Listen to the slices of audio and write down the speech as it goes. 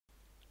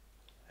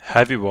Hi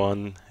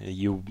everyone,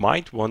 you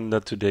might wonder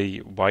today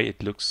why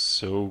it looks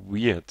so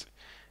weird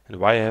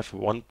and why I have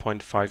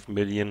 1.5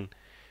 million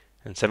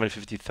and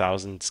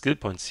 750,000 skill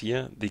points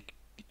here. The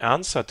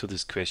answer to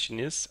this question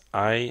is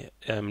I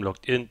am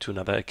logged into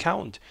another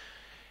account.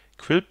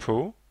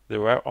 Quillpro, the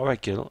rare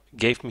oracle,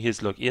 gave me his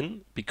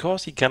login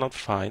because he cannot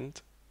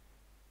find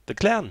the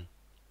clan,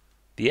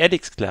 the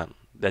ADX clan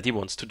that he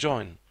wants to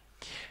join.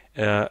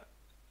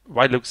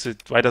 Why does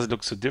it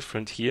look so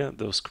different here,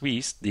 though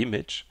squeezed, the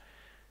image?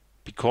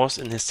 Because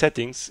in his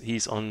settings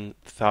he's on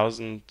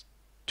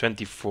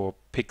 1024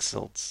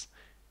 pixels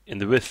in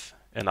the width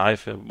and I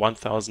have a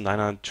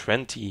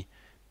 1920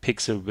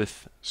 pixel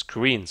width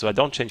screen, so I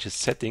don't change his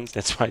settings.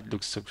 That's why it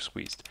looks so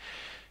squeezed.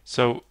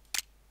 So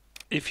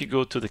if you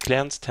go to the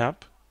clans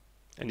tab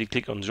and you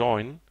click on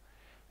join,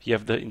 you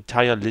have the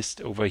entire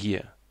list over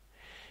here.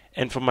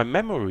 And from my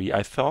memory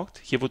I thought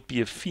here would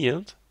be a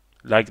field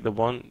like the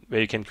one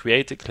where you can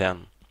create a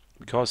clan,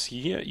 because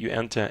here you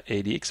enter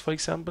ADX, for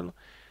example,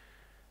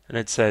 and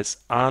it says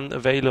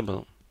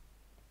unavailable.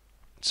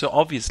 So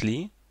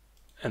obviously,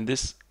 and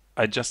this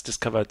I just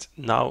discovered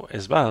now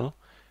as well,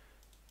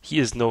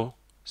 here is no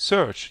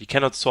search. You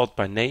cannot sort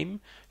by name,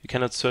 you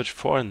cannot search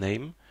for a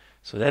name,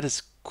 so that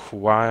is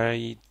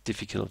quite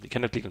difficult. You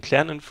cannot click on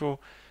clan info,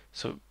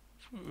 so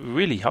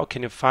really, how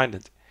can you find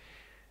it?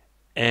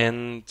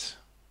 And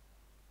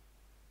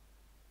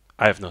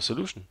I have no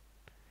solution.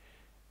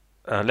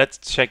 Let's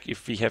check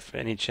if we have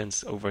any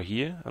chance over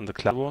here on the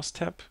Clan Wars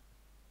tab.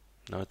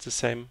 No, it's the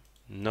same.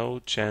 No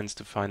chance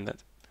to find that.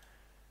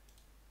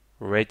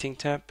 Rating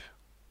tab.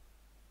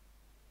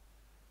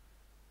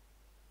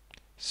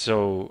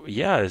 So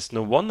yeah, it's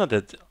no wonder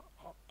that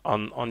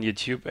on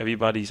YouTube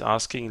everybody's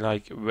asking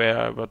like,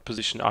 what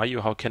position are you?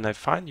 How can I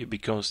find you?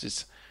 Because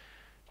it's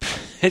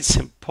it's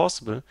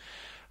impossible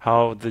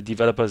how the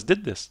developers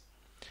did this.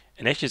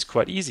 And actually it's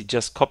quite easy.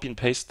 Just copy and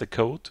paste the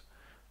code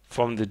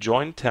from the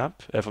join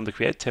tab, from the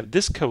create tab.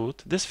 This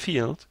code, this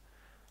field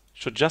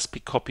should just be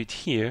copied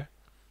here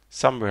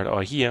somewhere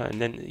or here,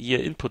 and then here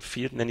input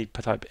field, and then you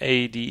type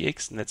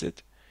ADX, and that's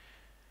it.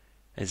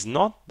 It's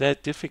not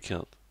that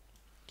difficult.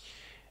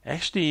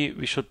 Actually,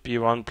 we should be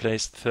around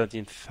place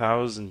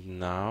 13,000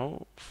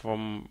 now,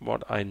 from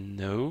what I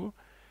know,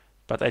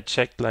 but I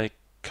checked like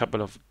a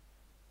couple of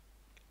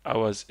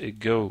hours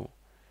ago.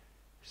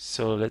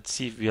 So let's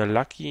see if we are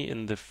lucky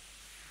in the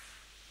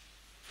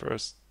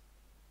first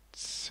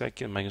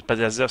second. But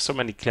there's so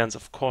many clans,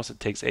 of course it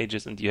takes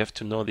ages and you have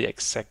to know the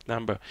exact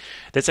number.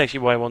 That's actually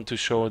why I want to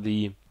show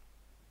the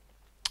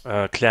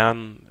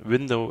clan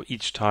window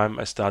each time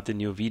I start a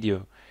new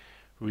video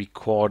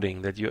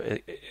recording, that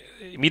you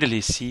immediately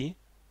see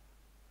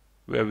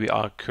where we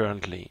are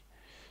currently.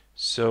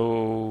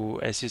 So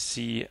as you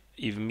see,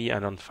 even me, I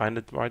don't find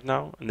it right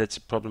now, and that's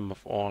a problem of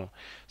all.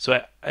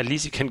 So at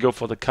least you can go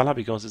for the color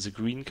because it's a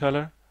green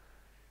color,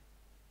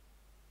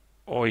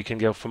 or you can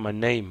go for my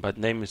name, but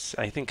name is,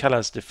 I think color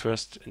is the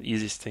first and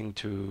easiest thing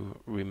to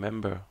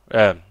remember,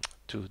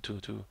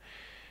 to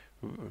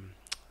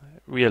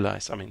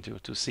realize, I mean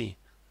to see.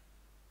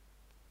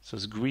 So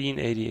it's green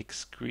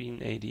ADX, green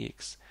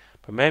ADX.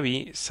 But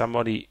maybe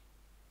somebody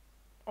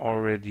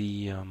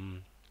already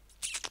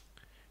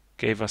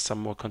gave us some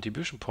more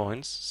contribution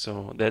points,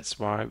 so that's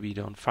why we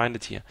don't find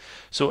it here.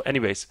 So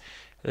anyways,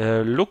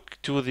 look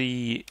to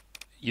the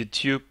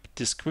YouTube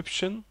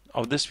description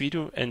of this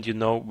video and you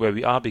know where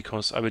we are,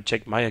 because I will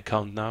check my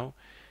account now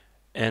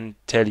and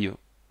tell you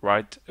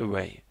right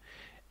away.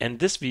 And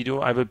this video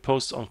I will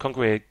post on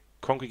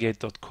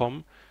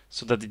congregate.com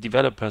so that the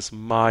developers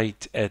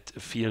might add a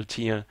field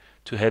here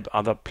to help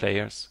other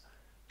players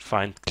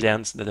find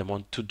clans that they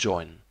want to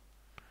join.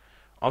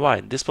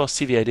 Alright, this was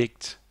CV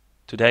Addict.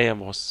 Today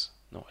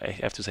I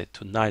have to say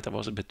tonight I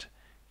was a bit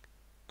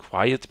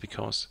quiet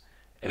because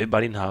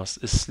everybody in the house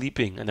is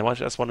sleeping and I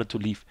just wanted to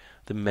leave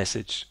the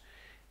message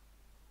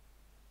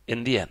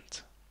in the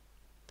end.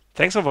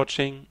 Thanks for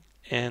watching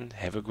and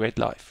have a great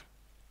life.